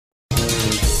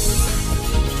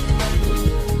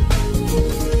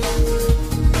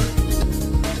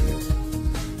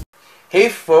Hey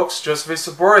folks, Joseph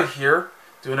Sobora here,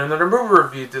 doing another movie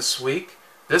review this week.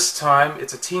 This time,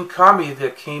 it's a teen comedy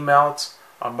that came out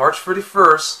on March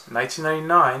 31st,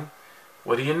 1999.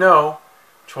 What do you know?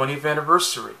 20th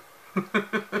anniversary.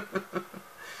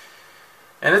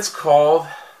 And it's called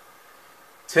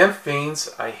 10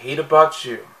 Things I Hate About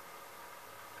You.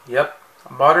 Yep,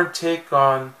 a modern take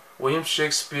on William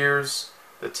Shakespeare's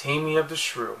The Taming of the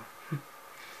Shrew.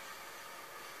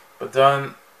 But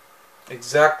done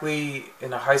exactly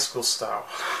in a high school style.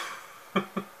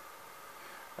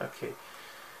 Okay.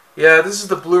 Yeah, this is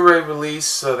the Blu-ray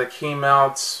release that came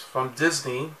out from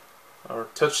Disney, or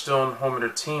Touchstone Home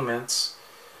Entertainment.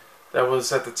 That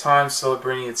was at the time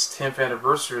celebrating its 10th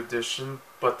anniversary edition,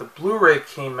 but the Blu-ray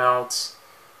came out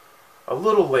a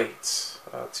little late,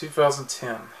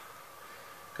 2010.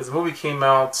 Because the movie came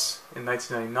out in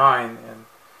 1999, and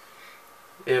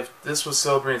if this was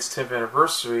celebrating its 10th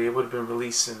anniversary, it would have been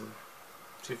released in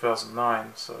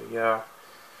 2009. So yeah,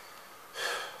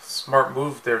 smart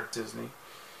move there, Disney.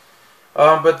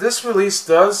 But this release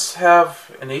does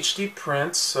have an HD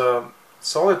print,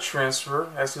 solid transfer.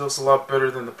 Actually looks a lot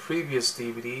better than the previous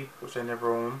DVD, which I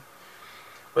never owned.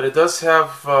 But it does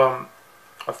have a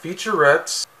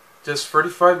featurette, just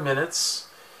 35 minutes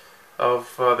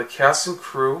of the cast and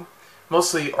crew.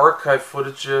 Mostly archive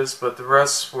footages, but the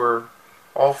rest were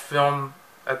all filmed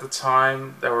at the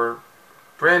time that were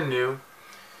brand new.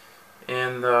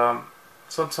 And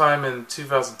sometime in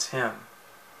 2010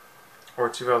 or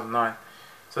 2009.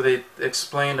 So they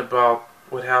explained about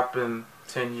what happened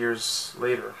 10 years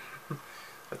later.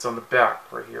 That's on the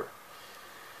back right here.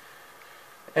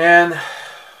 And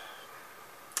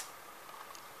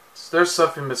so there's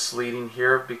something misleading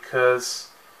here because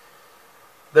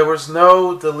there was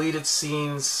no deleted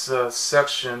scenes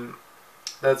section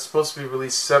that's supposed to be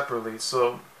released separately.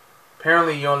 So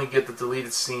apparently you only get the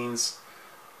deleted scenes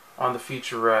on the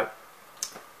featurette.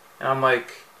 And I'm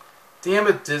like, damn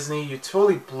it, Disney, you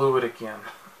totally blew it again.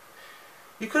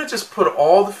 You could have just put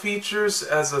all the features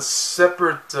as a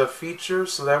separate feature,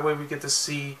 so that way we get to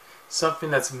see something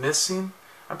that's missing.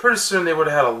 I'm pretty certain they would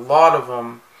have had a lot of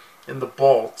them in the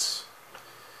vault.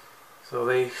 So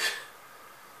they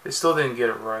still didn't get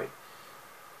it right.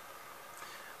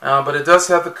 But it does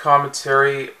have the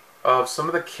commentary of some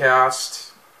of the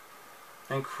cast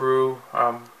and crew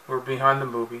who are behind the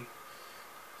movie.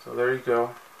 So there you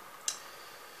go.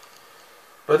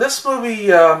 But this movie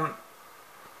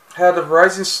had a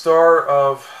rising star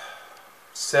of,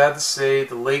 sad to say,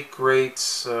 the late great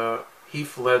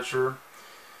Heath Ledger.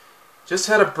 Just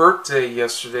had a birthday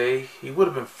yesterday. He would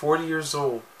have been 40 years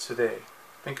old today.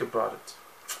 Think about it.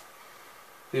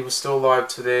 If he was still alive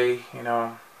today, you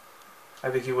know, I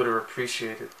think he would have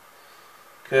appreciated it.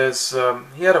 Because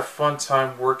he had a fun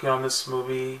time working on this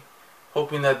movie,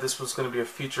 hoping that this was going to be a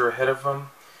future ahead of him.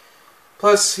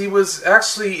 Plus, he was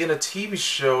actually in a TV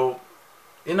show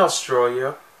in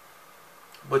Australia,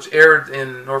 which aired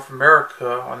in North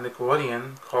America on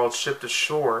Nickelodeon, called Shipped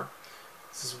Ashore.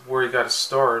 This is where he got his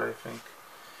start, I think,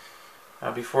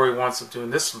 before he winds up doing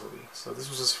this movie. So this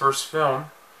was his first film.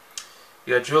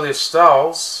 You got Julia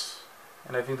Stiles,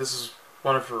 and I think this is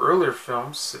one of her earlier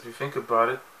films, if you think about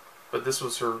it. But this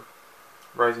was her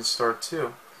rising star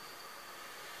too.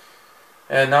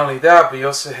 And not only that, but you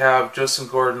also have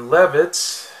Joseph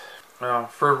Gordon-Levitt,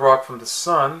 Third Rock from the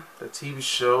Sun, the TV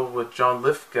show with John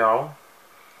Lithgow,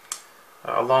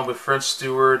 along with French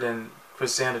Stewart and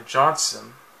Chrisanna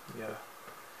Johnson. Yeah,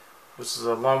 this is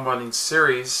a long-running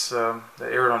series that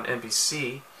aired on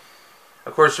NBC.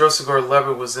 Of course, Joseph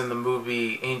Gordon-Levitt was in the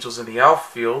movie Angels in the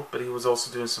Outfield, but he was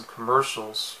also doing some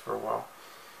commercials for a while.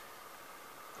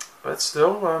 But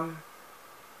still,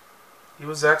 he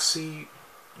was actually,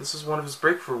 this is one of his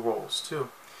breakthrough roles too.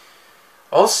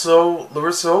 Also,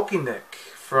 Larisa Oleynik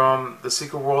from The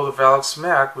Secret World of Alex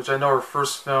Mack, which I know her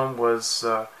first film was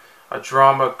a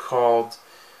drama called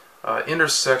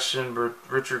Intersection with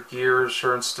Richard Gere,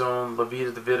 Sharon Stone,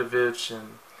 Levita Davidovich,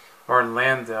 and Martin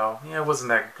Landau. Yeah, it wasn't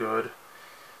that good.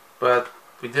 But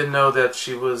we did know that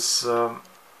she was the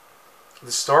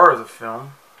star of the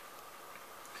film,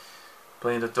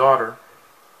 playing the daughter.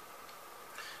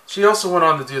 She also went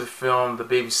on to do the film The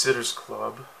Babysitter's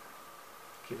Club.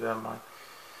 Keep that in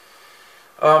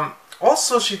mind.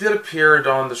 Also, she did appear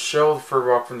on the show Third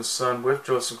Rock from the Sun with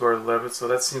Joseph Gordon-Levitt, so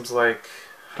that seems like,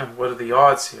 what are the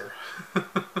odds here?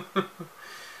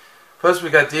 Plus, we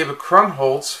got David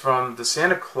Krumholtz from The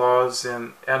Santa Claus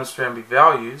and Addams Family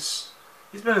Values.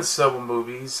 He's been in several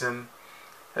movies and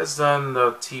has done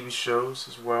TV shows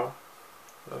as well.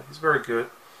 He's very good.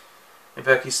 In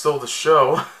fact, he stole the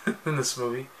show in this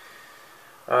movie.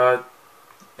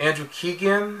 Andrew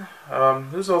Keegan,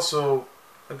 who's also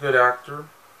a good actor.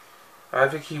 I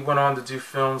think he went on to do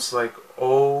films like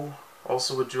O,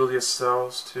 also with Julia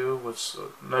Stiles too, which is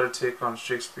another take on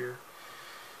Shakespeare.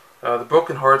 The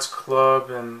Broken Hearts Club,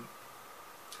 and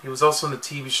he was also in the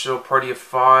TV show Party of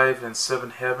Five and Seven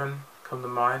Heaven come to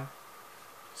mind.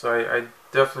 So I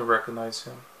definitely recognize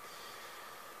him.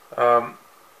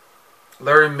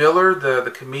 Larry Miller,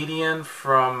 the comedian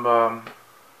from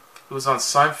who was on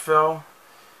Seinfeld.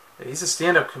 He's a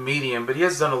stand-up comedian, but he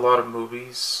has done a lot of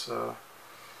movies.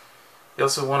 He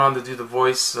also went on to do the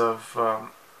voice of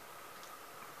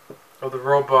the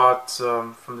robot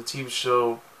from the TV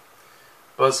show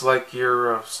Buzz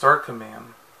Lightyear Star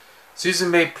Command. Susan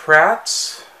May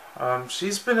Pratt,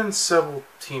 she's been in several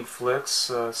teen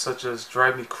flicks, such as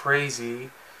Drive Me Crazy,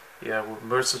 with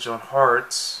Marissa Joan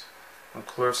Hart, and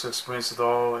Clarissa Experienced It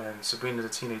All, and Sabrina the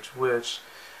Teenage Witch.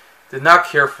 Did not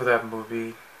care for that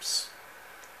movie.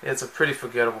 It's a pretty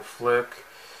forgettable flick.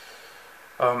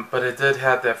 But it did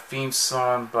have that theme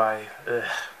song by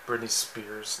Britney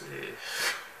Spears.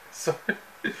 Sorry.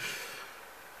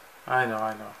 I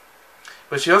know.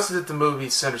 But she also did the movie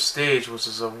Center Stage, which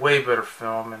is a way better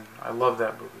film, and I love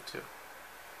that movie too.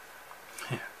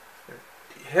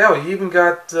 Hell, you even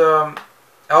got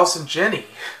Allison Janney.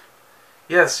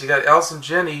 Yes, you got Allison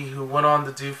Janney, who went on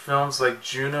to do films like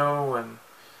Juno and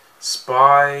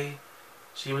Spy.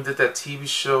 She even did that TV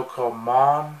show called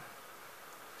Mom.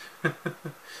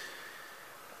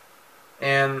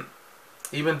 And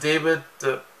even David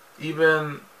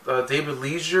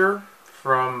Leisure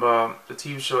from the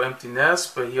TV show Empty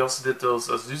Nest, but he also did those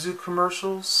Azuzu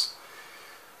commercials.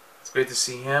 It's great to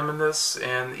see him in this.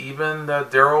 And even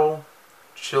Daryl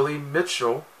Chili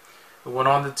Mitchell, who went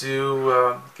on to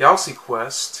do Galaxy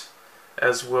Quest,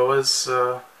 as well as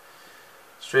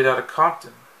Straight Outta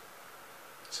Compton.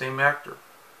 Same actor.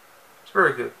 It's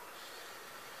very good.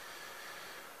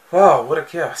 Wow, what a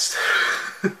cast.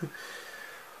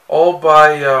 All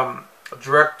by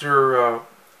director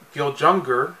Gil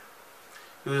Junger,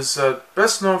 who's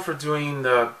best known for doing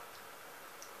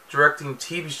directing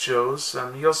TV shows.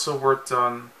 He also worked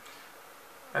on,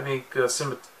 I think,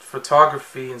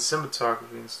 photography and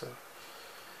cinematography and stuff.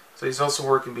 So he's also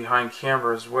working behind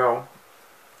camera as well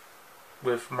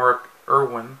with Mark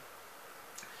Irwin.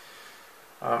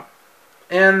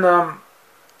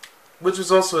 Which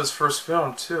was also his first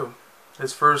film too.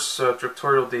 His first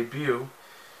directorial debut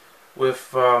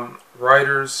with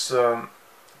writers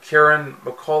Karen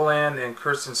McCullah and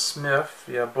Kirsten Smith.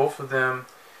 Yeah, both of them.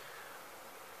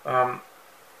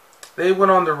 They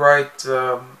went on to write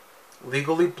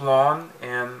Legally Blonde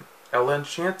and Ella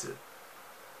Enchanted.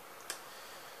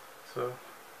 So,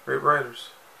 great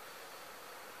writers.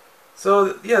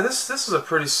 So yeah, this is a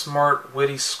pretty smart,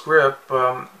 witty script.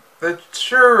 They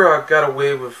sure got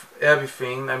away with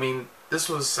everything. I mean, this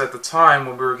was at the time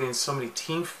when we were getting so many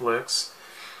teen flicks,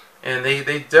 and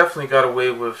they definitely got away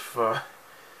with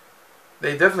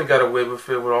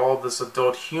it with all this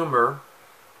adult humor,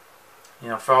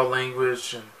 foul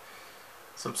language and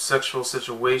some sexual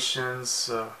situations,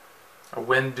 a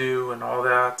window and all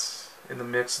that in the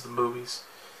mix of the movies.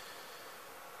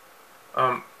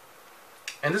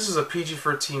 And this is a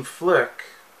PG-13 flick,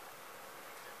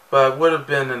 but it would have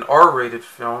been an R-rated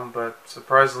film, but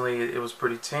surprisingly it was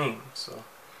pretty tame. So,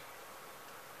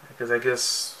 because I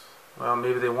guess, well,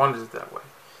 maybe they wanted it that way.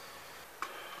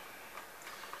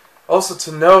 Also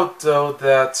to note, though,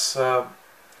 that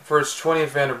for its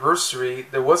 20th anniversary,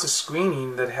 there was a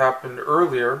screening that happened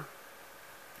earlier,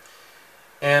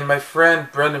 and my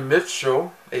friend Brendan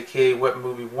Mitchell, aka Wet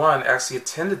Movie 1, actually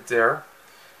attended there,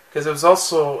 because it was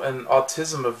also an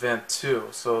autism event too,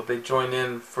 so they joined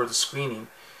in for the screening.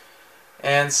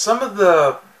 And some of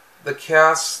the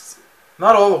cast,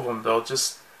 not all of them though,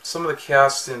 just some of the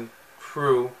cast and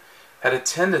crew had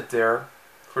attended there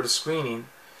for the screening,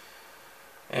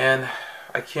 and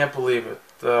I can't believe it.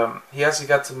 He actually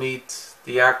got to meet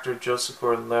the actor Joseph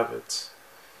Gordon-Levitt,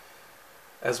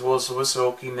 as well as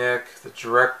Larisa Oleynik, the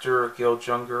director Gil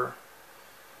Junger,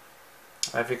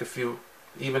 I think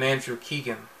even Andrew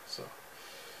Keegan. So,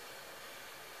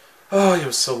 oh, he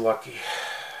was so lucky.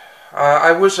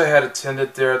 I wish I had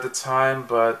attended there at the time,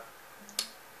 but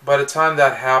by the time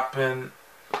that happened,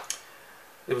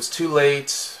 it was too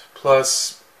late.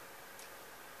 Plus,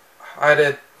 I had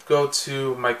to go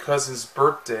to my cousin's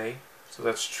birthday, so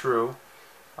that's true.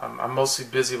 I'm mostly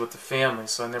busy with the family,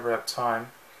 so I never have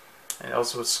time, and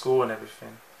also with school and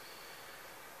everything.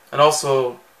 And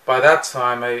also, by that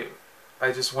time,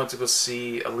 I just went to go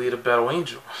see Alita Battle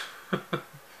Angel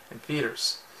in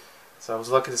theaters. So I was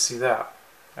lucky to see that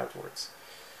afterwards.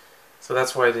 So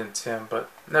that's why I didn't attend,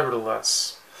 but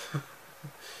nevertheless.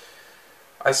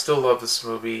 I still love this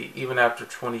movie even after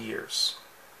 20 years.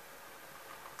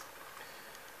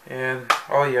 And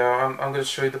oh yeah, I'm going to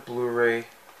show you the Blu-ray,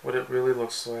 what it really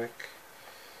looks like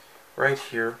right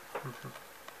here.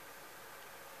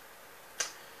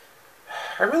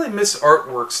 I really miss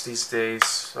artworks these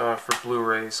days for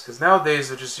Blu-rays, because nowadays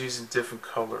they're just using different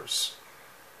colors.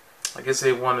 I guess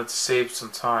they wanted to save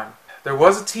some time. There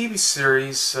was a TV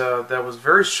series that was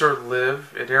very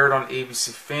short-lived. It aired on ABC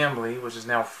Family, which is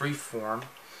now Freeform.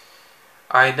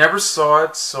 I never saw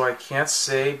it, so I can't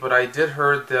say, but I did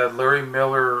hear that Larry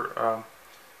Miller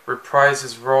reprised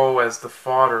his role as the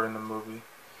father in the movie.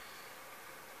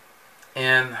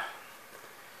 And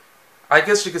I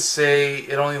guess you could say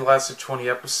it only lasted 20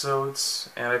 episodes,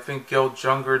 and I think Gil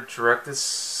Junger directed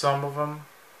some of them.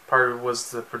 Probably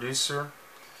was the producer.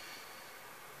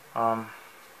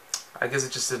 I guess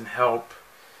it just didn't help.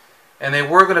 And they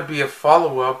were going to be a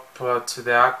follow-up to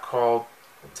that called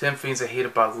 10 Things I Hate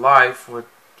About Life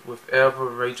with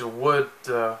Evan Rachel Wood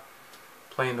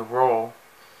playing the role.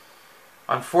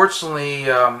 Unfortunately,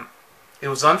 it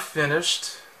was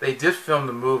unfinished. They did film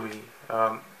the movie.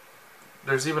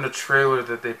 There's even a trailer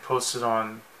that they posted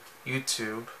on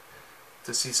YouTube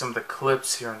to see some of the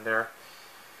clips here and there.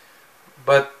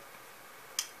 But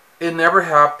it never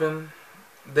happened.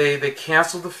 They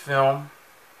canceled the film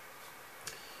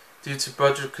due to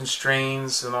budget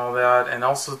constraints and all that, and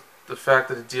also the fact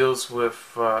that it deals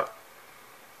with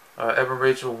Evan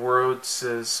Rachel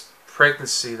Wood's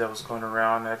pregnancy that was going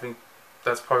around. I think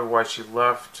that's probably why she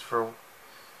left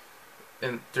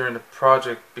during the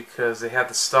project, because they had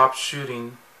to stop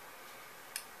shooting.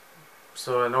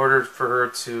 So in order for her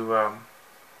to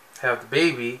have the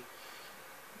baby,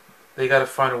 they got to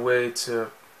find a way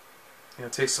to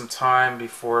take some time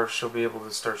before she'll be able to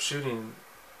start shooting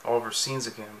all of her scenes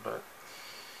again. But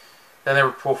that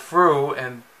never pulled through,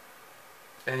 and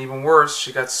even worse,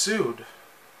 she got sued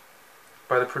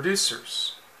by the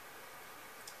producers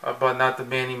about not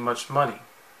demanding much money.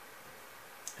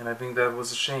 And I think that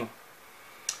was a shame.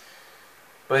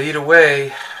 But either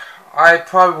way, I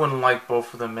probably wouldn't like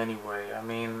both of them anyway. I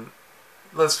mean,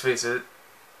 let's face it,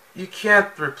 you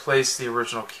can't replace the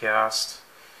original cast.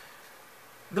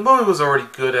 The movie was already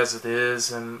good as it is,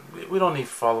 and we don't need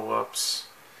follow-ups.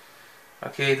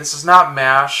 Okay, this is not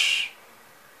MASH,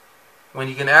 when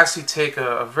you can actually take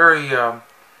a very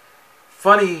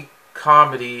funny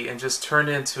comedy and just turn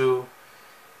it into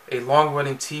a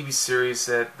long-running TV series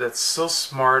that's so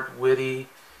smart, witty,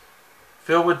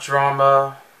 filled with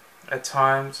drama at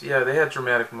times. Yeah, they had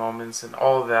dramatic moments and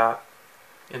all of that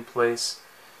in place.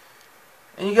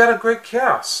 And you got a great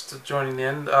cast joining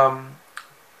in,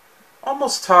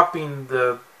 almost topping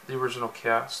the original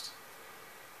cast.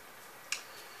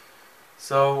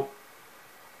 So,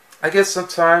 I guess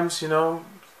sometimes, a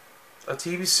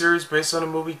TV series based on a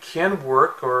movie can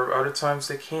work, or other times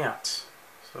they can't.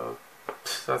 So,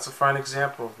 that's a fine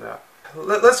example of that.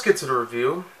 Let's get to the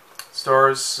review.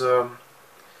 Stars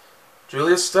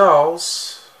Julia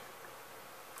Stiles,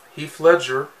 Heath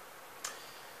Ledger,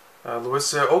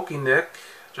 Larisa Oleynik,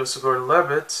 Joseph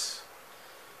Gordon-Levitt,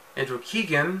 Andrew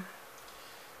Keegan,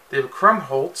 David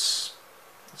Krumholtz,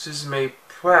 Susan May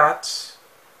Pratt,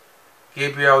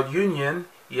 Gabrielle Union,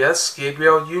 yes,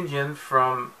 Gabrielle Union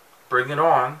from Bring It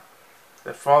On,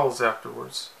 that follows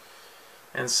afterwards,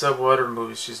 and several other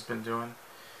movies she's been doing.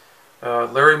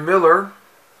 Larry Miller,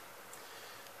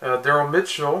 Daryl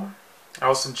Mitchell,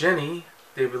 Allison Janney,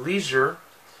 David Leisure,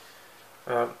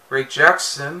 Greg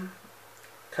Jackson,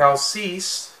 Kyle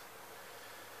Cease,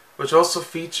 which also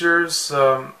features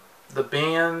the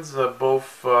bands of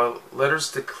both Letters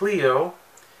to Cleo.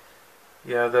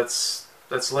 Yeah, that's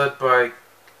led by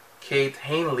Kate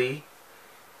Hanley,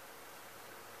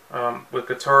 with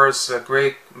guitarist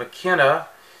Greg McKenna,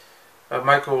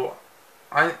 Michael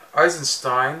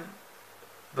Eisenstein,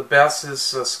 the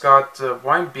bassist Scott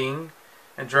Weinbeing,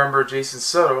 and drummer Jason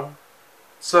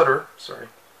Sutter. Sorry.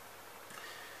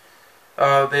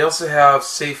 They also have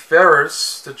Safe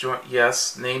Ferris to join.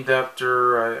 Yes, named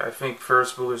after I think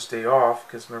Ferris Bueller's Day Off,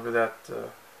 because remember that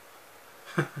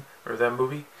or that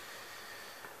movie,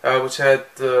 which had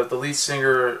the lead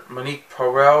singer Monique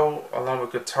Powell along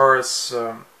with guitarist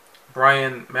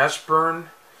Brian Mashburn.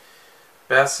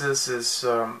 Bassist is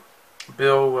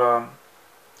Bill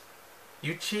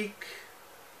Uchi.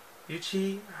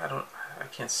 I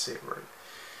can't say it right.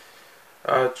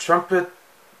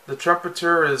 The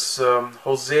trumpeter is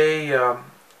Jose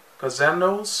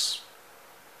Cazanos.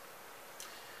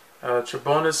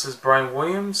 Trombonist is Brian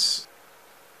Williams.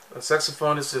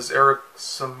 Saxophonist is Eric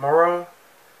Samora.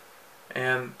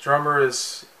 And drummer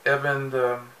is Evan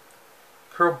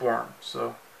Kerborn.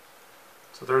 So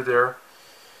they're there.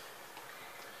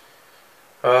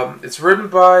 It's written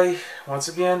by, once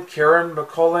again, Karen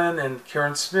McCullah and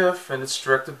Karen Smith, and it's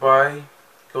directed by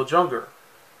Junger.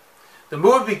 The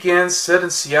movie begins set in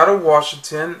Seattle,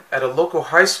 Washington, at a local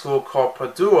high school called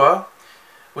Padua,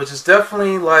 which is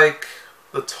definitely like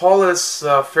the tallest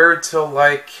fairy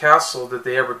tale-like castle that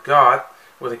they ever got,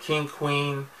 where the king,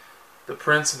 queen, the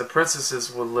prince, and the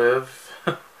princesses would live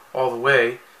all the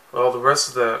way, with all the rest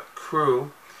of the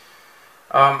crew.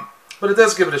 But it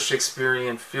does give it a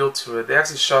Shakespearean feel to it. They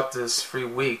actually shot this 3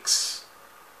 weeks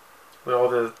with all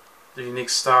the unique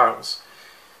styles.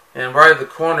 And right at the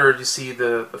corner, you see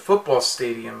the football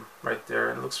stadium right there,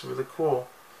 and it looks really cool.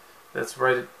 That's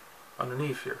right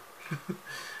underneath here.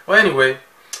 Well, anyway,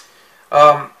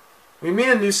 we meet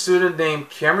a new student named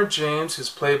Cameron James, who's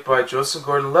played by Joseph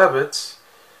Gordon-Levitt,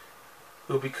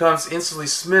 who becomes instantly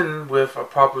smitten with a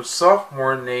popular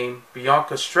sophomore named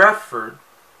Bianca Stratford,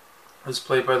 who's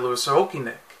played by Larisa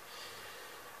Oleynik.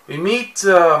 We meet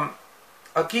a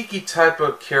geeky type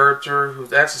of character who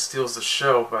actually steals the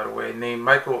show, by the way, named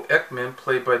Michael Ekman,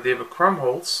 played by David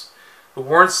Krumholtz, who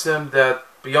warns him that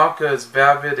Bianca is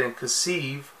vapid and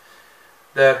conceive,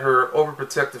 that her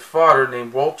overprotective father,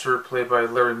 named Walter, played by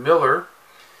Larry Miller,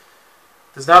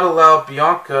 does not allow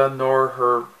Bianca nor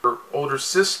her older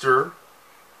sister,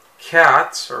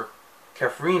 Kat, or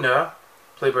Katharina,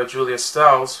 played by Julia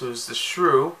Stiles, who's the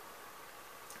shrew.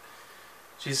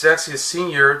 She's actually a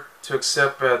senior to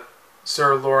accept at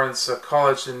Sarah Lawrence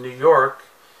College in New York,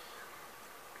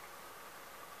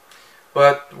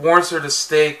 but warns her to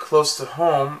stay close to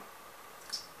home.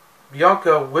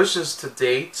 Bianca wishes to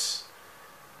date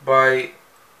by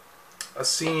a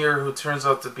senior who turns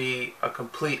out to be a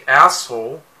complete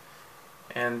asshole,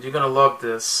 and you're going to love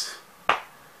this.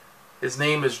 His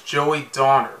name is Joey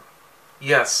Donner.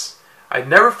 Yes, I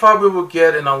never thought we would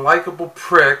get an unlikable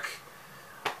prick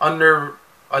under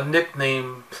a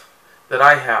nickname that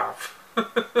I have.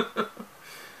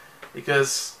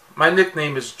 Because my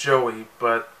nickname is Joey,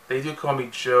 but they do call me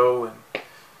Joe, and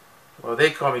well, they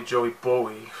call me Joey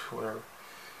Bowie, whatever.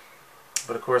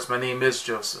 But of course, my name is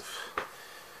Joseph.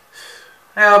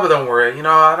 Yeah, but don't worry. You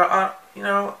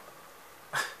know,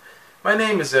 my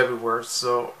name is everywhere,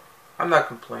 so I'm not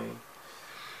complaining.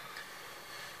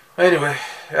 Anyway,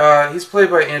 he's played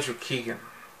by Andrew Keegan.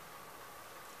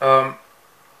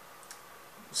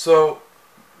 So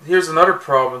here's another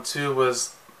problem too: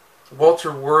 was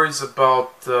Walter worries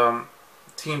about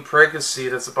teen pregnancy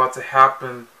that's about to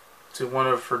happen to one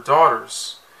of her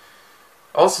daughters.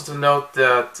 Also to note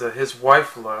that his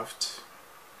wife left.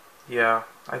 Yeah,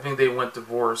 I think they went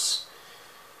divorce.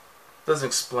 Doesn't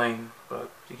explain, but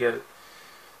you get it.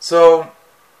 So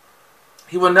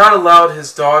he will not allow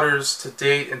his daughters to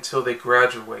date until they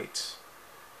graduate.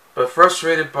 But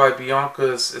frustrated by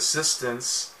Bianca's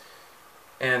insistence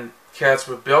and Kat's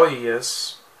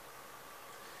rebellious,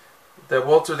 that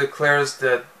Walter declares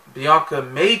that Bianca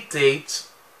may date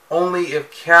only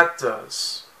if Kat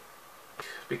does.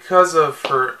 Because of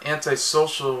her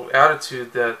antisocial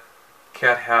attitude that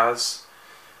Kat has,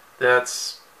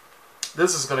 this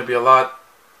is going to be a lot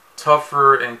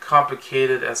tougher and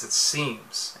complicated as it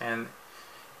seems, and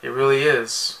it really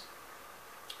is.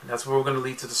 And that's where we're going to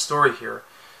lead to the story here,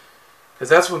 because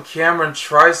that's when Cameron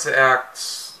tries to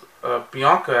act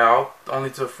Bianca out, only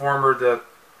to inform her that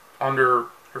under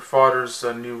her father's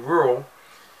new rule,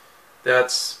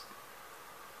 that's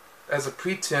as a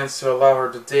pretense to allow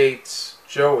her to date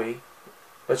Joey,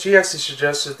 but she actually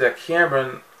suggested that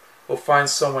Cameron will find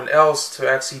someone else to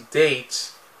actually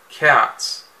date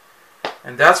Kat.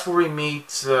 And that's where we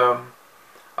meet a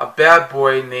bad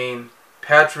boy named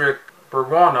Patrick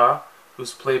Barwana,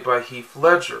 who's played by Heath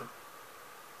Ledger.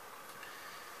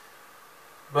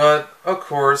 But, of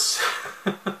course,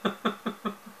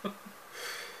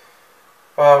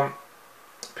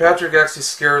 Patrick actually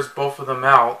scares both of them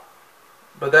out.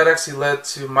 But that actually led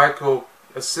to Michael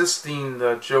assisting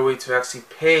Joey to actually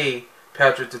pay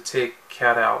Patrick to take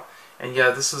Kat out. And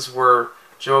yeah, this is where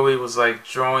Joey was like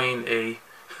drawing a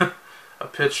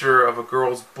picture of a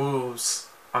girl's boobs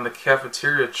on the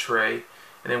cafeteria tray,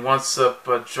 and then once up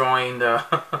drawing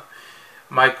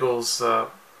Michael's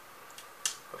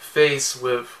face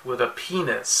with a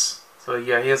penis. So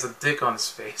yeah, he has a dick on his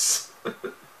face.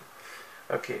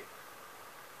 Okay.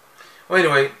 Well,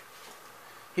 anyway,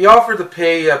 he offered to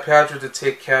pay Patrick to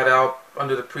take Kat out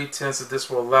under the pretense that this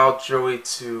will allow Joey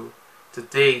to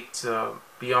date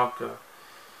Bianca.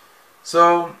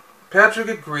 So Patrick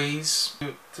agrees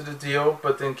to the deal,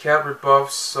 but then Kat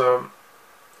rebuffs for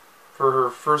her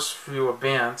first few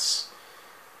advance,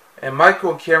 and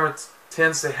Michael and Cameron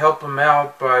tends to help him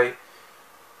out by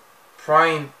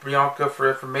prying Bianca for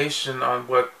information on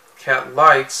what Kat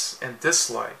likes and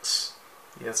dislikes.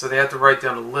 Yeah, so they had to write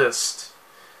down a list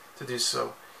to do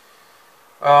so.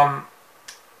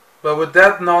 But with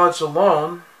that knowledge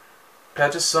alone,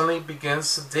 Pat just suddenly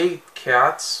begins to date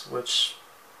Kat, which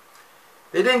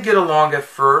they didn't get along at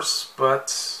first,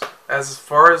 but as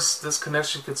far as this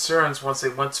connection concerns, once they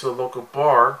went to a local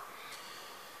bar,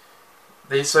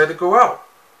 they decided to go out,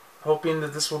 hoping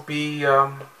that this will be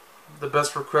the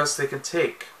best request they can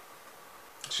take.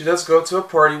 She does go to a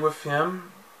party with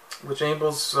him, which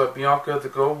enables Bianca to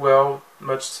go well,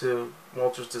 much to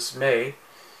Walter's dismay.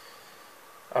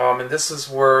 And this is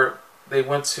where they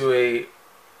went to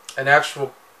an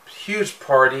actual huge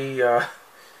party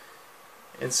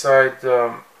inside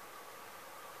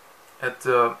at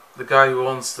the guy who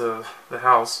owns the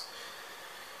house.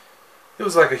 It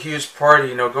was like a huge party,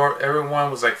 you know. Everyone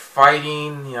was like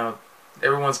fighting, you know.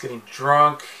 Everyone's getting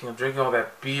drunk, you know, drinking all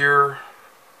that beer.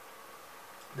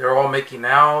 They're all making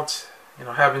out, you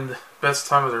know, having the best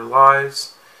time of their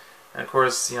lives. And of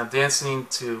course, you know, dancing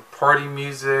to party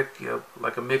music, you know,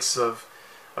 like a mix of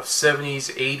 70s,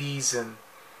 80s, and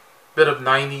a bit of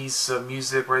 90s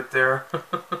music right there.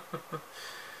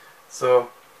 So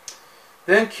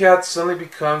then Kat suddenly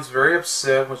becomes very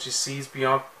upset when she sees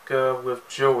Bianca with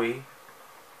Joey.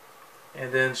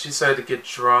 And then she decided to get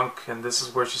drunk, and this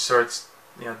is where she starts,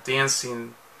 you know,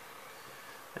 dancing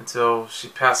until she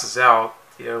passes out,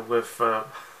 you know, with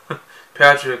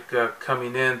Patrick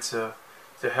coming in to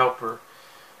help her.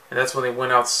 And that's when they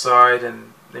went outside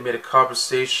and they made a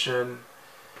conversation,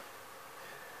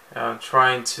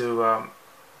 trying to,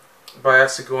 by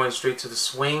actually going straight to the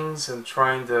swings and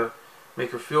trying to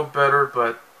make her feel better,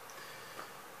 but,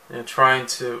 you know, trying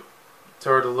to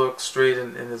tell her to look straight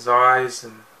in his eyes,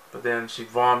 but then she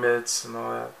vomits and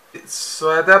all that.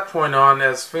 So at that point on,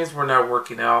 as things were not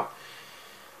working out,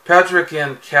 Patrick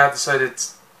and Kat decided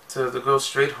to go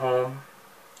straight home,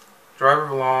 drive her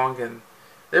along, and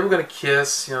they were going to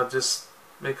kiss, you know, just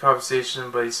make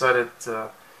conversation, but he decided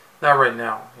not right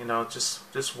now, you know,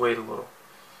 just wait a little.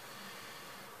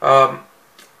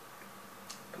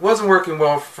 It wasn't working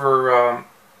well for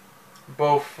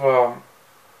both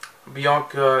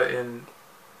Bianca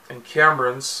and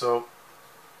Cameron, so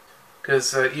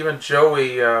because even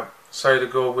Joey decided to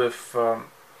go with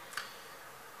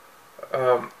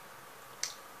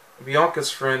Bianca's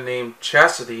friend named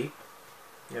Chastity,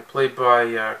 yeah, played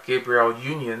by Gabrielle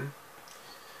Union.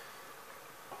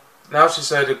 Now she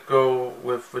decided to go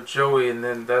with Joey, and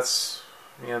then that's,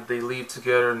 you know, they leave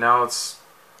together. Now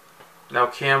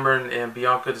Cameron and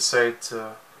Bianca decide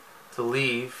to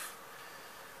leave.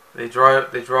 They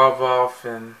drive off,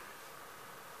 and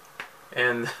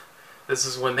this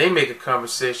is when they make a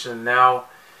conversation. Now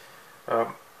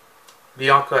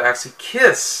Bianca actually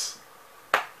kisses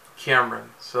Cameron.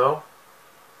 So,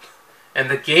 and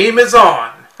the game is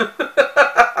on.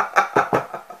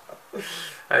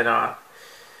 I know.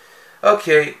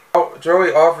 Okay,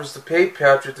 Joey offers to pay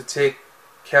Patrick to take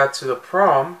Kat to the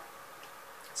prom,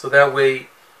 so that way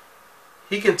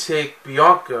he can take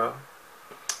Bianca.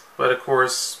 But of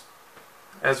course,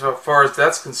 as far as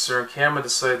that's concerned, Cameron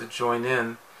decided to join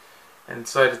in and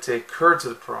decided to take her to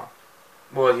the prom.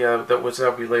 Well, yeah,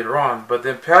 that'll be later on. But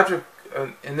then Patrick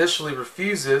initially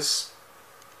refuses,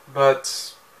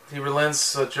 but he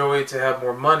relents Joey to have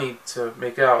more money to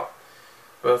make out.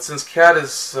 But since Kat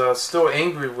is still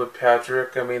angry with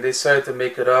Patrick, I mean, they decided to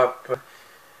make it up.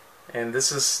 And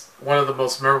this is one of the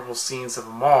most memorable scenes of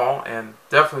them all, and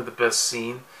definitely the best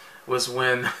scene, was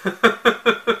when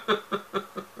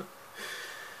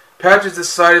Patrick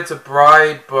decided to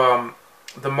bribe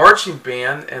the marching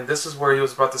band, and this is where he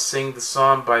was about to sing the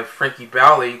song by Frankie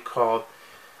Valli called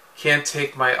 "Can't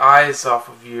Take My Eyes Off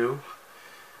of You,"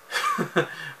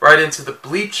 right into the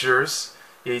bleachers.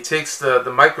 Yeah, he takes the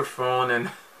microphone,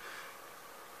 and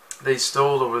they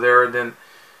stole over there, and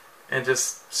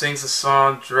just sings the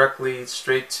song directly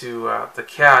straight to the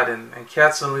Kat, and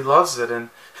Kat suddenly loves it, and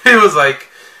he was like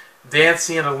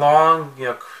dancing along,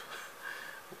 you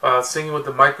know, singing with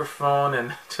the microphone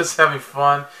and just having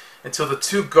fun until the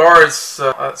two guards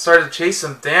started to chase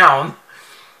him down,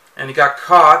 and he got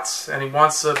caught, and he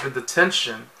winds up in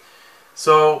detention.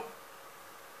 So,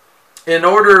 in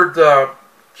order to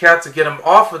Kat to get him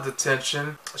off of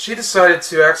detention, she decided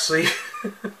to actually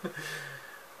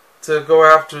to go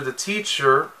after the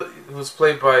teacher, who was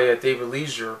played by David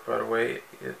Leisure, by the way.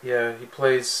 Yeah, he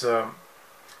plays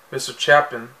Mr.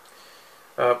 Chapin.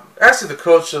 Actually, the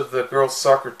coach of the girls'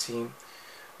 soccer team,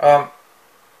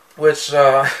 which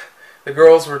the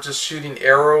girls were just shooting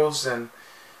arrows, and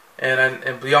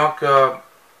Bianca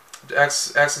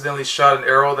accidentally shot an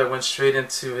arrow that went straight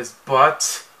into his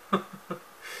butt.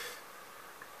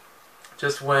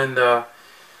 just when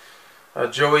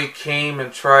Joey came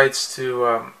and tried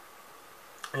to,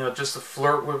 just to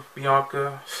flirt with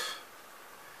Bianca.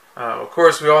 Of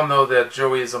course, we all know that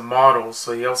Joey is a model,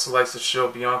 so he also likes to show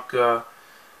Bianca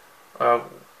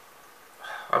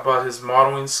about his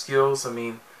modeling skills. I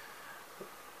mean,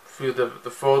 through the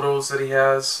photos that he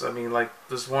has. I mean, like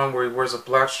there's one where he wears a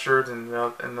black shirt, and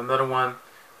another one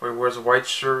where he wears a white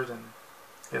shirt, and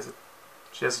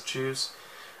she has to choose.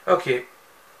 Okay.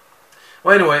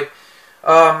 Well, anyway,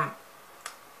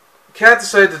 Kat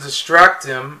decided to distract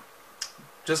him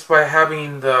just by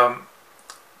having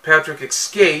Patrick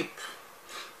escape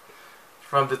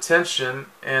from detention,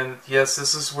 and yes,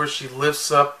 this is where she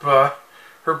lifts up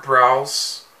her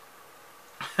brows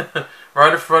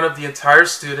right in front of the entire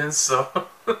students. So,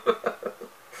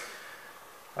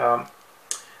 yeah,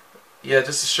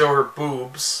 just to show her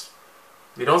boobs.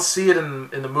 You don't see it in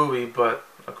the movie, but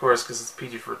of course, because it's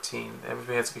PG-13,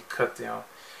 everything has to be cut down.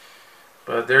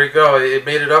 But there you go. It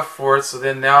made it up for it. So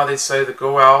then now they decided to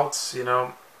go out,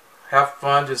 have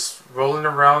fun, just rolling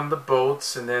around the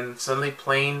boats, and then suddenly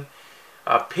playing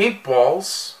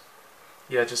paintballs.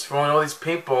 Yeah, just throwing all these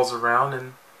paintballs around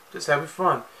and just having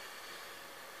fun.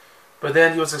 But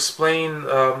then he was explaining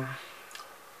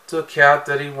to Kat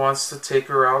that he wants to take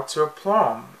her out to a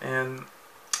prom, and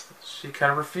she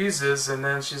kind of refuses. And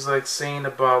then she's like saying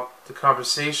about the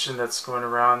conversation that's going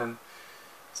around, and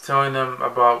telling them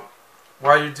about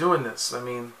why you're doing this. I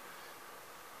mean,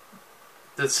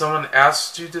 did someone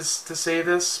ask you to say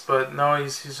this? But no,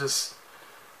 he's just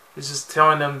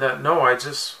telling them that no, I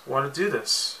just want to do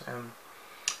this.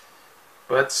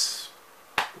 But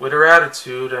with her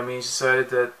attitude, I mean, she decided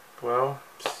that, well,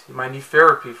 you might need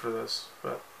therapy for this.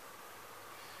 But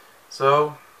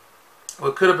so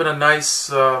what could have been a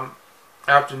nice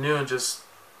afternoon just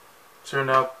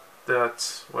turned out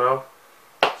that, well,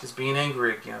 she's being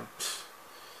angry again.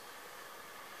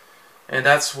 And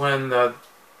that's when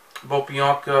both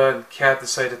Bianca and Kat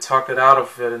decide to talk it out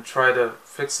of it and try to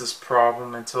fix this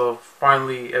problem until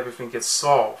finally everything gets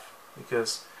solved.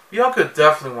 Because Bianca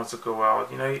definitely wants to go out.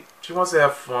 She wants to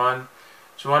have fun.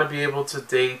 She wants to be able to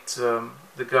date the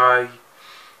guy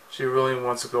she really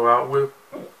wants to go out with.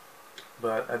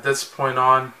 But at this point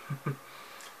on,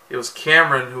 it was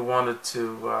Cameron who wanted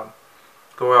to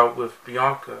go out with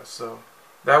Bianca. So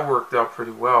that worked out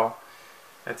pretty well.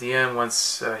 At the end,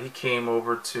 once he came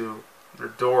over to their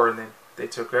door and they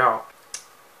took her out.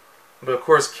 But of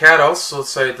course, Kat also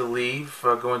decided to leave,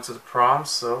 going to the prom,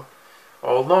 so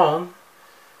all alone.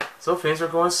 So things are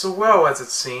going so well, as it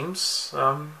seems.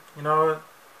 You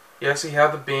actually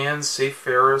have the band, Safe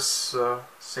Ferris,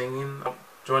 singing,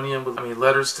 joining in with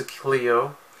Letters to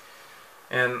Cleo.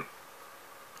 And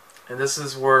this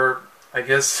is where, I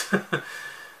guess,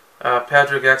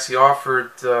 Patrick actually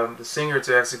offered the singer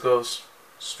to actually go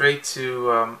straight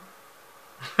to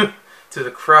to the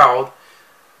crowd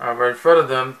right in front of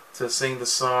them to sing the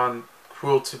song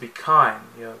 "Cruel to Be Kind."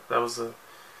 Yeah, that was a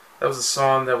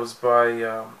song that was by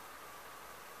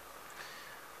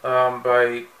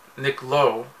Nick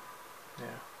Lowe.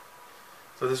 Yeah,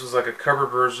 so this was like a cover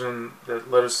version that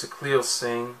Letters to Cleo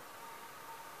sing,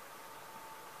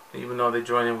 even though they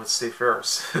joined in with Steve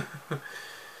Ferris.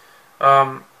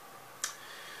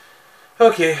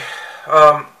 Okay.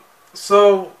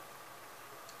 So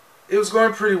it was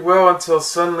going pretty well until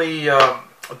suddenly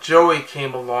Joey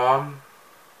came along,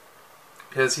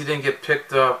 because he didn't get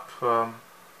picked up, but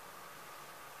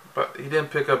he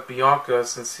didn't pick up Bianca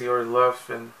since he already left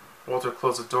and Walter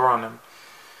closed the door on him.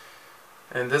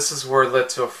 And this is where it led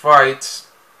to a fight,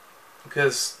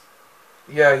 because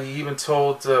yeah, he even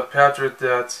told Patrick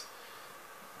that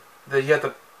he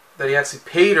actually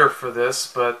paid her for this,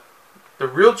 but the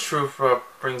real truth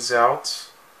brings out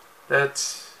that,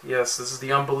 yes, this is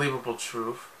the unbelievable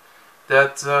truth,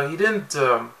 that he didn't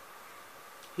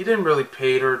really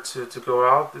pay her to go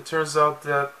out. It turns out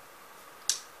that,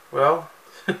 well,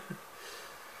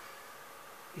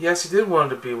 he actually did want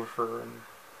to be with her.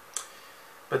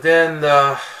 But then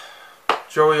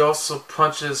Joey also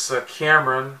punches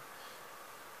Cameron,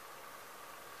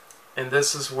 and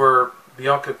this is where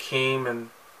Bianca came and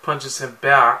punches him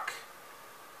back.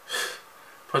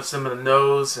 Punches him in the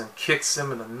nose and kicks him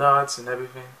in the nuts and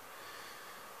everything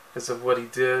because of what he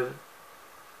did.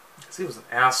 Because he was an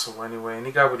asshole anyway, and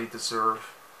he got what he deserved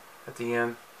at the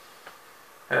end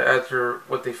after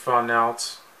what they found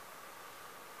out.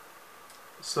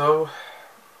 So,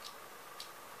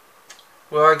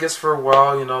 well, I guess for a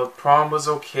while, the prom was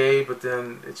okay, but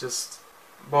then it just,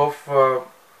 both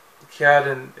Kat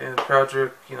and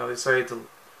Patrick, they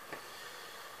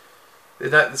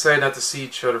decided not to see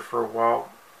each other for a while.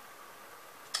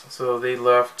 So they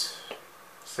left,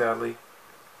 sadly.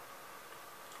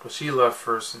 But she left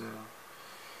first.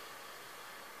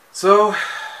 So,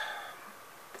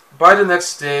 by the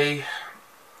next day,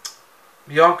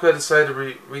 Bianca decided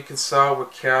to reconcile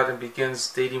with Kat and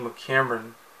begins dating with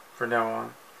Cameron from now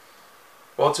on.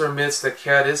 Walter admits that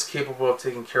Kat is capable of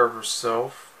taking care of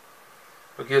herself,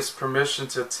 but gives permission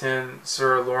to attend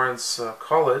Sarah Lawrence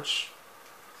College.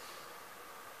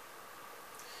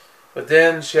 But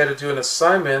then she had to do an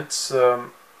assignment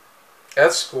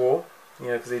at school,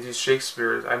 because they do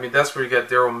Shakespeare. I mean, that's where you got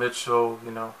Daryl Mitchell,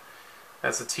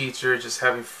 as a teacher, just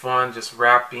having fun, just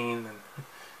rapping, and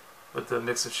with the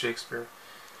mix of Shakespeare.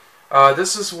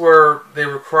 This is where they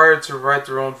were required to write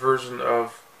their own version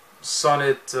of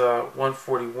Sonnet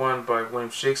 141 by William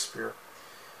Shakespeare.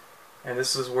 And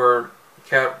this is where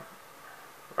Kat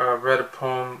read a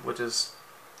poem, which is,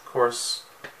 of course,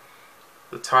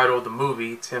 the title of the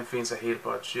movie, 10 Things I Hate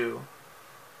About You.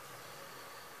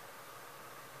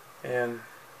 And,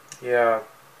 yeah,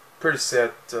 pretty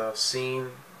sad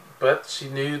scene. But she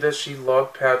knew that she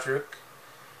loved Patrick.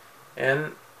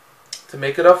 And to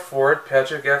make it up for it,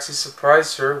 Patrick actually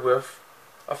surprised her with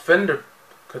a Fender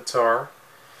guitar.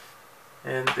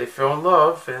 And they fell in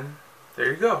love, and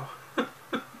there you go.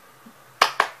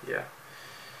 Yeah.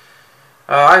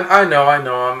 I know.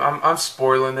 I'm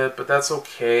spoiling it, but that's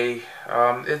okay.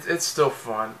 It's still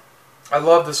fun. I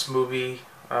love this movie.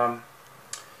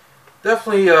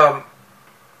 Definitely a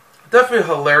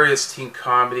hilarious teen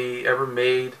comedy ever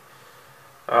made.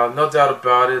 No doubt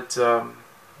about it.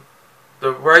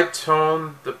 The right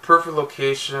tone, the perfect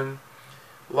location,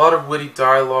 a lot of witty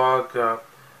dialogue,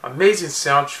 amazing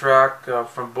soundtrack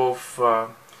from both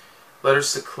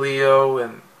Letters to Cleo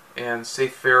and Say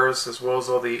Ferris, as well as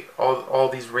all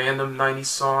these random 90s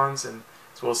songs, and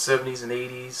as well as 70s and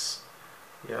 80s,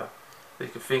 that you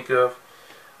can think of.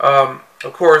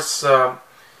 Of course,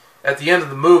 at the end of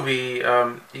the movie,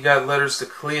 you got Letters to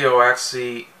Cleo,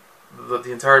 actually,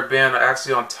 the entire band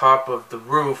actually on top of the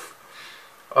roof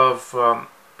of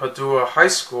Padua High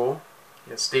School,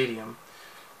 stadium,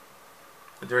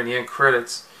 during the end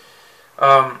credits,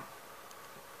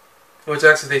 which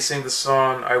actually they sing the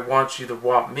song "I Want You to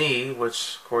Want Me,"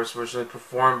 which of course was originally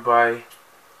performed by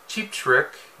Cheap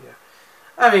Trick.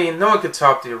 I mean, no one could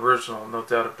top the original, no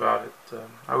doubt about it.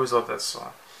 I always loved that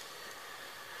song.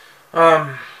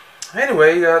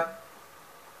 Anyway,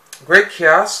 great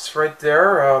cast right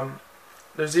there.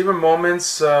 There's even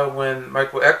moments when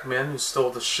Michael Eckman, who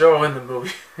stole the show in the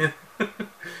movie,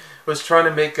 was trying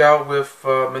to make out with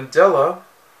Mandela,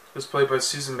 who was played by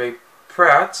Susan May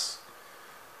Pratt,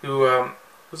 who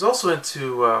was also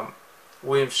into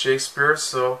William Shakespeare,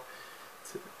 so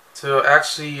to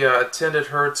actually attended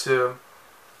her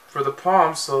for the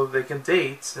Palms so they can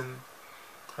date and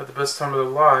have the best time of their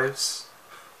lives.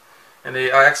 And they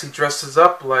actually dressed us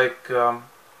up like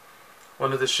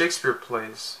one of the Shakespeare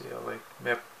plays, like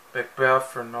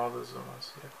Macbeth and all those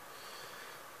ones.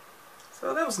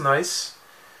 So that was nice.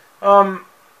 Lot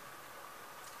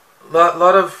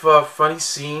of funny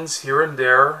scenes here and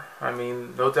there. I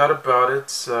mean, no doubt about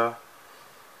it.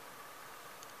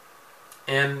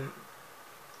 And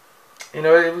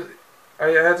I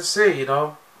had to say,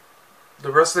 the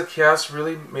rest of the cast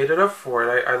really made it up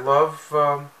for it. I love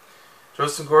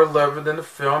Joseph Gordon-Levitt in the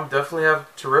film. Definitely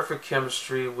have terrific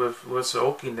chemistry with Larisa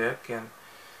Oleynik, and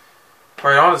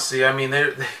quite honestly, I mean,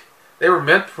 they were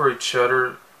meant for each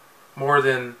other more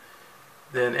than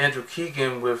Andrew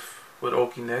Keegan with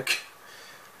Oleynik.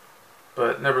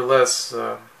 But nevertheless,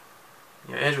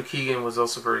 Andrew Keegan was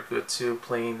also very good too,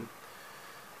 playing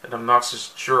an obnoxious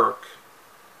jerk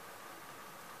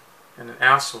and an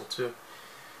asshole too.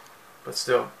 But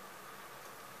still,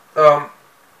 the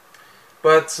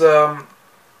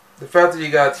fact that you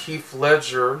got Heath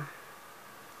Ledger,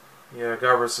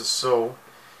 God rest his soul,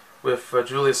 with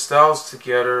Julia Stiles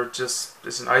together just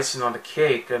is an icing on the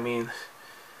cake. I mean,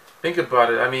 think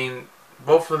about it. I mean,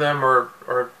 both of them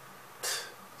are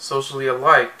socially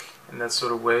alike in that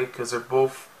sort of way, because they're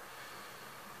both,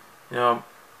 they're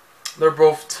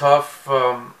both tough,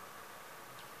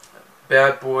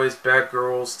 bad boys, bad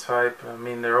girls type. I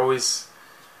mean, they're always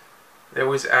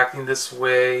acting this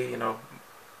way,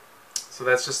 So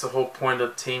that's just the whole point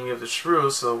of Taming of the Shrew.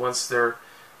 So once they're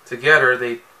together,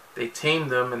 they tame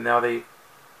them, and now they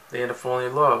end up falling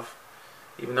in love,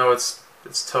 even though it's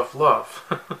tough love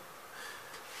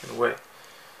in a way.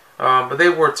 But they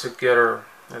work together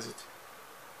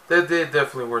they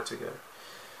definitely work together.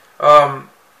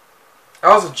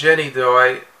 Allison Janney, though,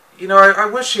 I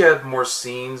wish she had more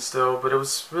scenes though, but it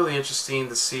was really interesting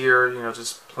to see her,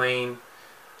 just playing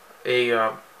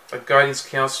a guidance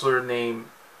counselor named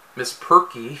Miss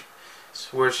Perky,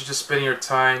 where she's just spending her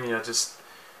time,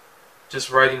 just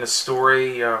writing a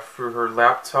story through her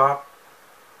laptop.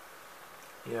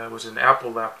 Yeah, it was an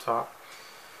Apple laptop.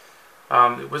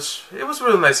 It was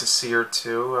really nice to see her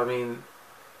too. I mean,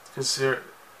 this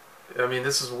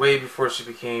is way before she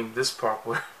became this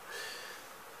popular.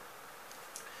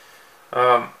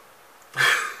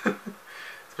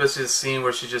 Especially the scene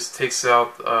where she just takes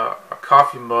out a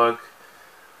coffee mug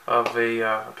of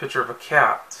a picture of a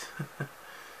cat.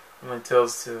 And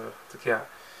tells to the cat.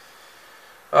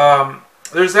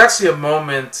 There's actually a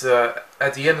moment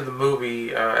at the end of the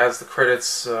movie, as the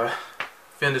credits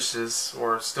finishes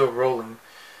or still rolling,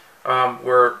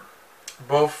 where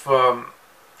both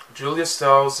Julia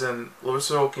Stiles and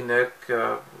Larisa Oleynik,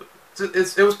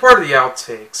 it was part of the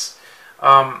outtakes,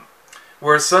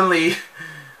 where suddenly,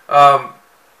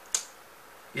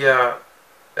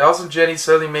 Allison Janney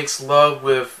suddenly makes love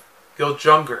with Gil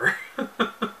Junger,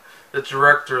 the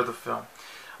director of the film.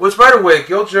 Which, by the way,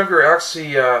 Gil Junger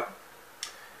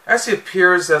actually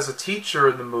appears as a teacher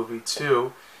in the movie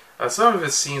too. Some of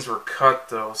his scenes were cut,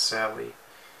 though, sadly.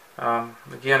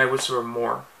 Again, I wish there were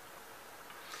more.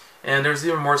 And there's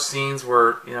even more scenes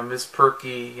where, Miss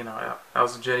Perky,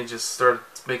 Allison Janney just started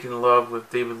making love with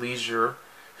David Leisure,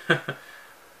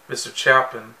 Mr.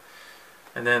 Chapin.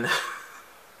 And then,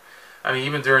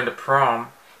 even during the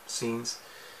prom scenes.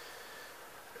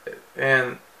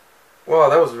 And, wow,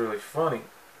 that was really funny.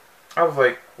 I was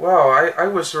like, wow, I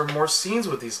wish there were more scenes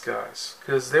with these guys,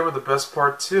 because they were the best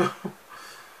part, too.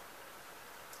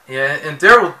 Yeah, and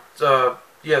Daryl,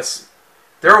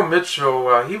 Daryl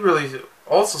Mitchell, he really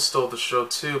also stole the show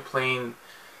too, playing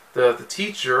the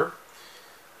teacher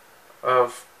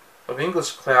of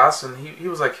English class, and he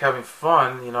was like having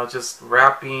fun, just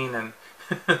rapping, and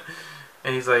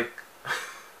and he's like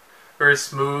very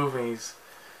smooth,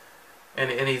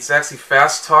 and he's actually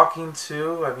fast talking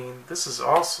too. This is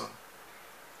awesome.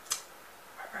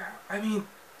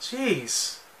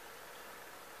 Jeez.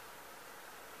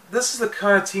 This is the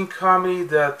kind of teen comedy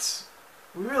that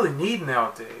we really need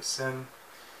nowadays. And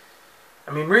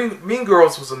Mean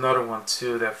Girls was another one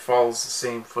too that follows the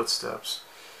same footsteps.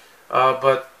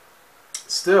 But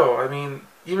still,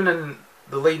 even in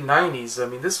the late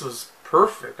 90s, this was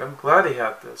perfect. I'm glad they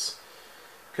had this.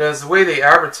 Because the way they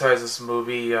advertised this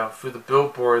movie through the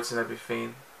billboards and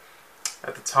everything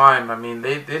at the time,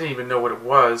 they didn't even know what it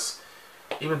was.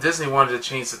 Even Disney wanted to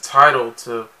change the title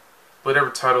to whatever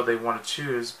title they want to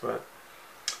choose, but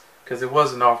because it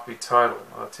was an offbeat title,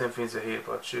 10 Things I Hate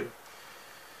About You.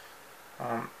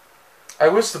 I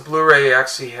wish the Blu-ray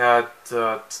actually had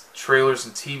trailers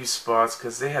and TV spots,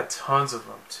 because they had tons of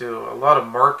them too. A lot of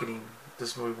marketing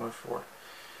this movie went for.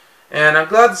 And I'm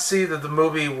glad to see that the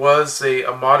movie was a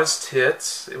modest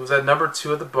hit. It was at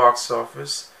 #2 at the box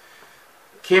office.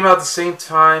 It came out at the same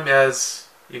time as,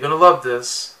 you're going to love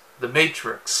this, The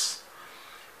Matrix.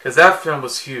 Because that film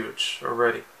was huge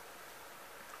already.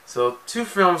 So 2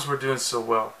 films were doing so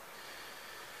well.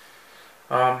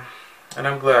 And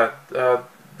I'm glad.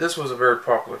 This was a very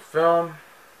popular film.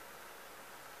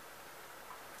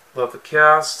 Love the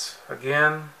cast,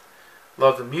 again.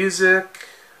 Love the music,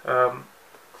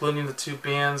 including the 2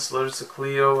 bands, Larisa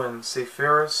Cleo and Say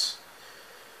Ferris.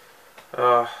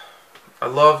 I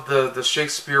love the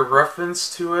Shakespeare reference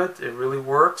to it. It really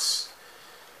works.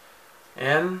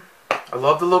 And I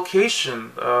love the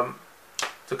location,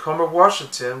 Tacoma,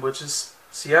 Washington, which is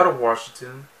Seattle,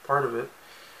 Washington, part of it,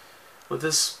 with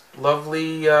this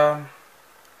lovely, the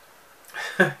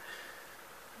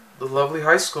lovely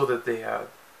high school that they had,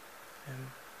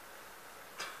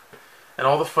 and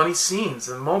all the funny scenes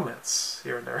and moments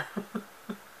here and there.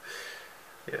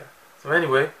 Yeah. So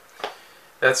anyway,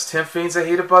 that's 10 Things I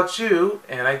Hate About You,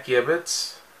 and I give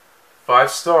it 5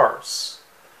 stars.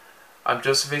 I'm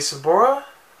Joseph A. Sobora,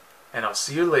 and I'll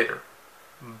see you later.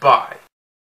 Bye.